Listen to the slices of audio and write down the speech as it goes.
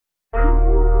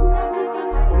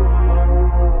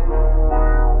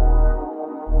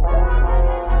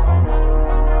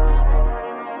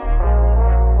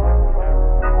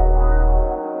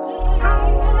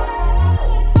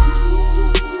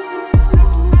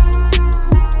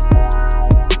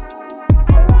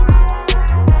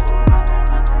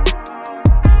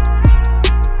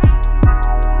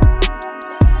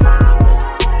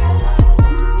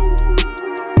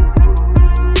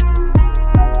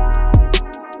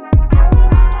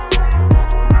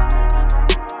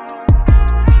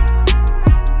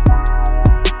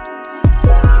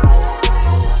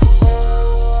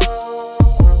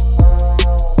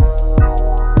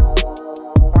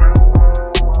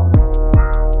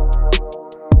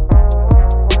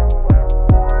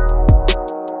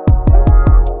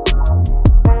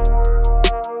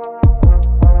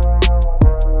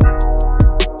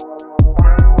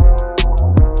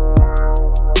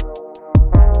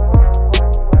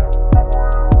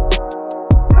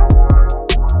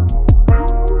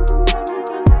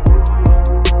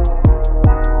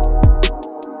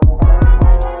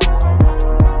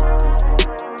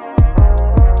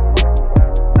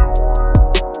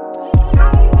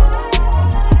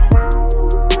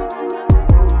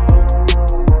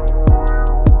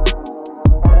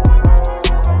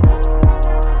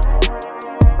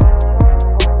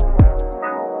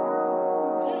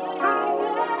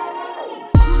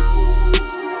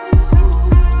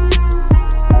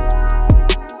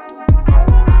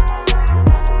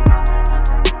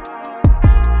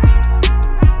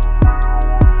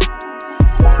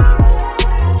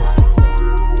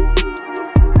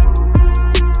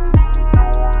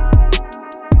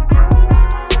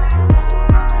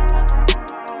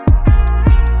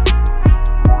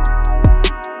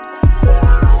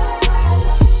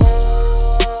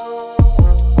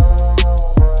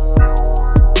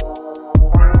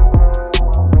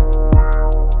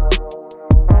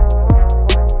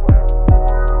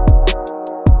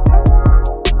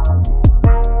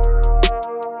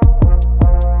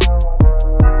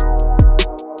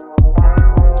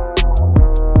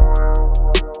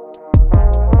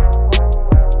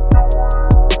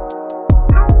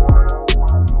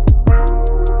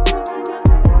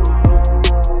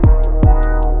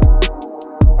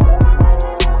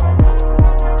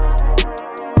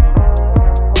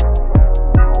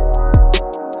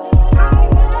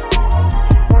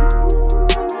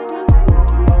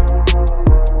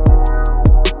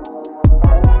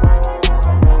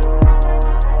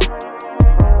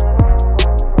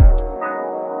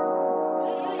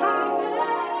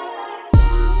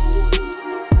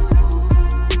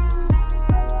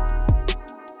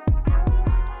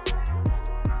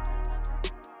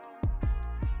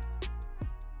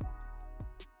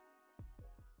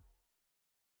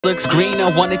looks greener.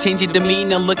 Wanna change your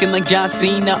demeanor, looking like John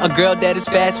Cena. A girl that is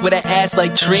fast with an ass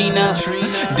like Trina.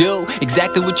 Do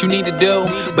exactly what you need to do,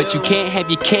 but you can't have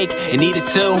your cake and eat it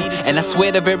too. And I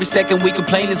swear the very second we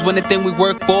complain is when the thing we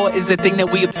work for is the thing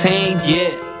that we obtain, yeah.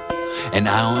 And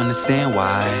I don't understand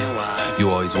why you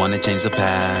always wanna change the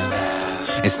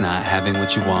path. It's not having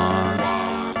what you want,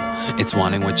 it's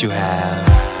wanting what you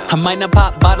have. I might not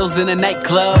pop bottles in a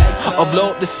nightclub or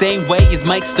blow up the same way as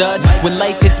Mike Stud. When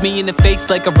life hits me in the face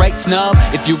like a right snub,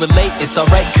 if you relate, it's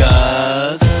alright,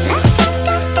 cuz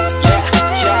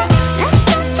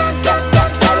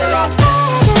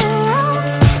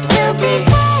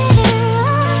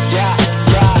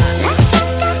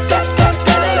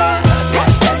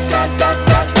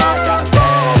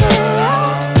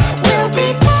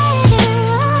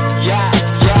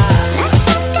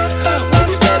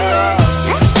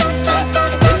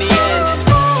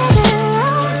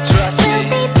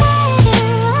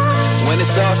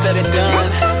said and done.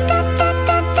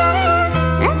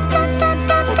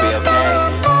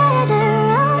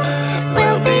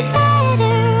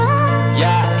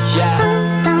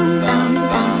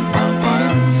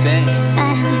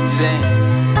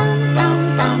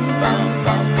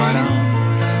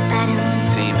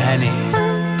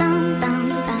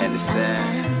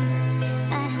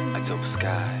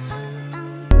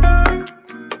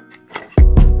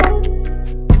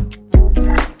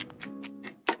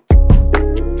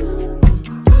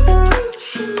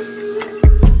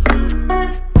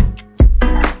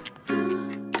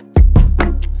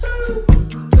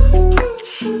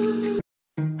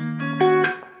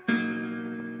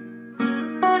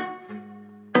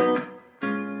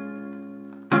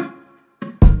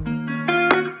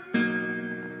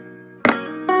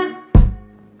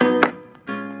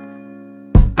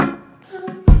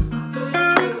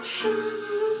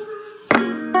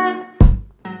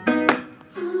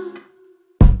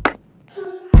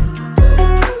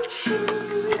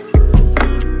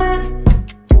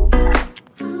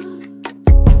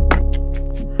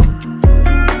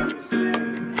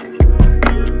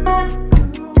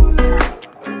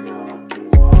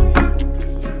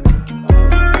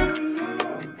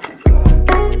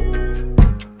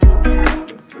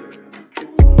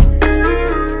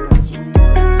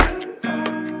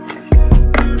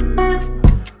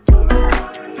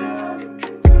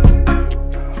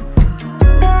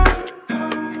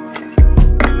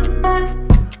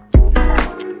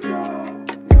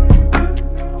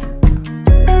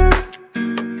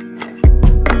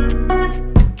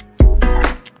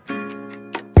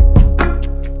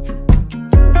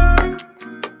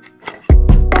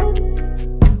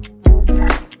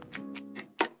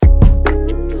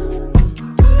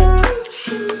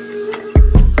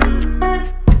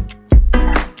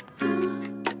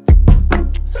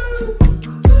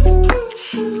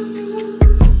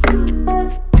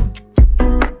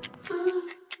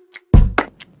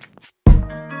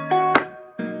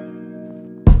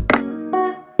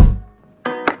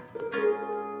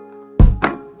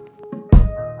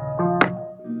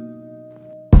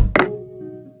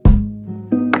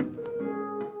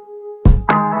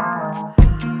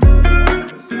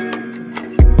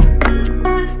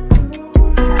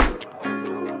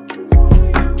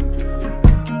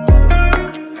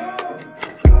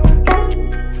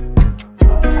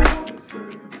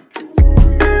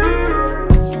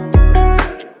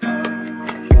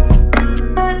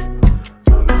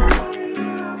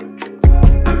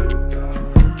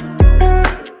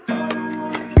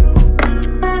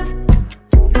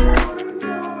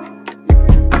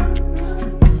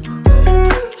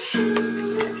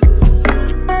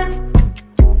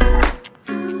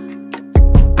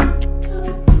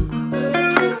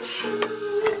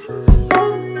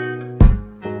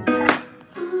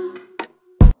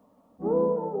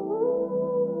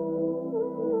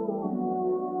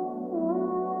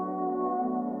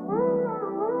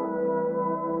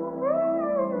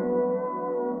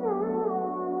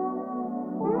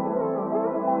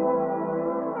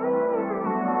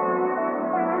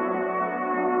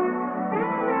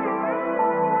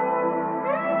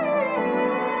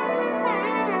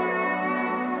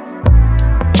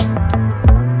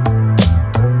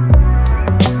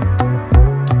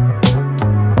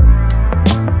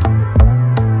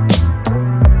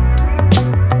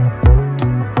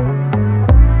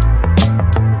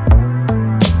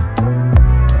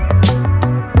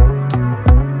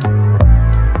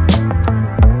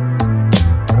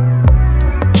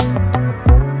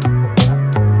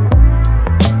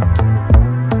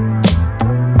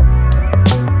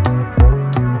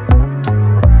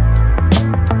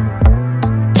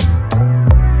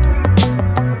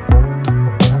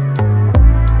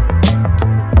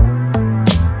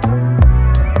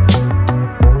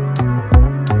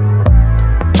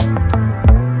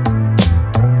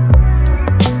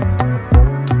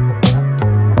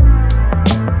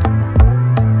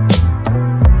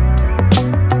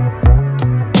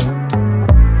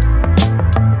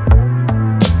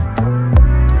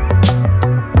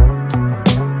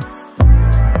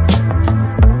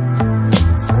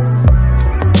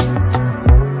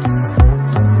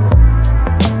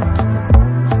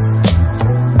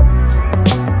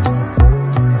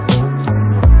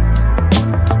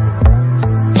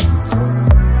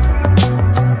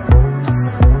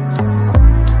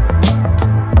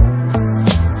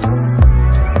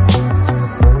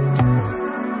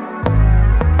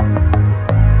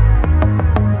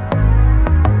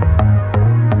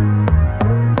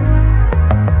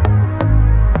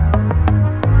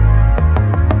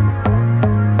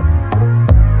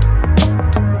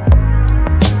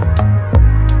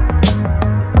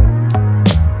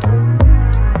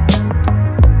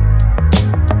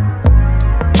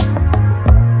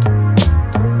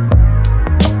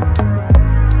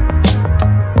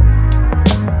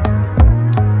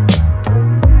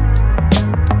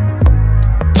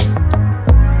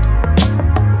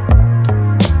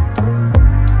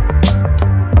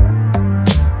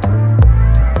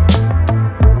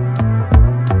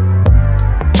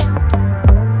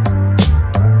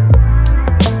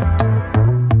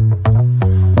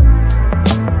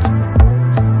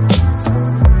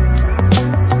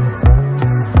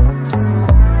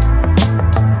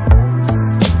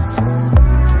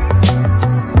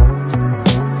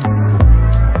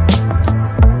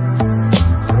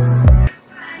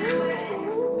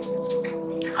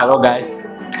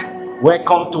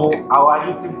 Welcome to our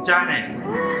YouTube channel.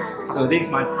 So this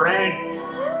is my friend,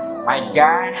 my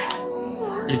guy.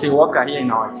 He's a worker here in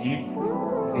our team.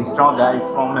 He's a strong guy. He's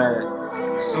from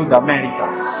South America.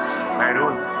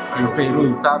 Peru. In Peru,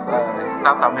 in South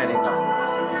America.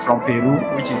 He's from Peru,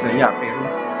 which is Peru,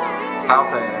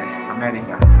 South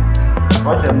America.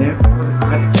 What's your name?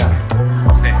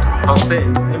 Jose. Jose.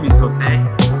 His name is Jose.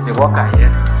 He's a worker here.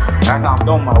 Right now I'm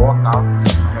done my workout.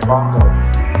 I'm about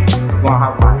to go and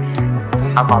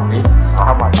have my base. I'll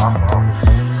have my bath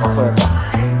or whatever.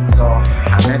 So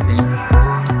I met him.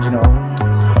 You know,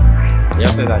 he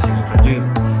also said I should introduce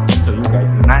him to you guys.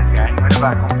 He's a nice guy. Whenever I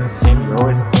come to the gym,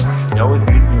 he always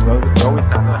greet me. We always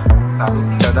salute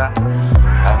each other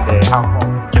and have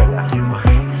fun with each other. You know.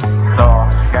 So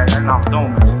guys, right now I'm done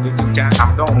with my YouTube channel.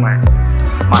 I'm done with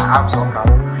my abs workout.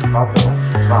 About to go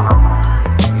and have my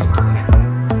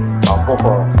I'll go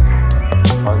for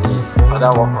the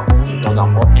other workout because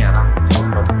I'm working around.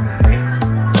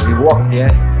 So he works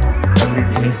here every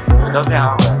day. He doesn't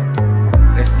have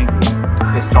resting room.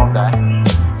 He's a strong guy.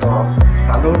 So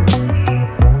salute.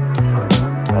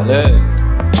 Salute.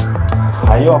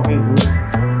 Are you on Facebook?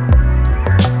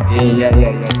 Yeah.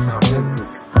 He's on Facebook.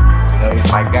 So he's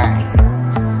my guy.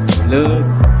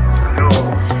 Salute.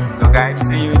 So guys,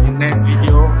 see you in the next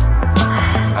video.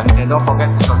 And don't forget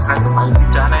to subscribe to my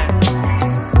YouTube channel.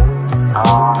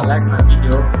 Like my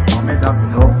video, comment down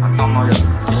below, and turn on your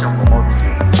notification for more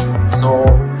videos. So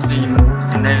see you in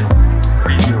the next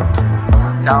video.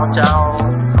 Ciao.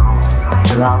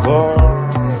 Bravo.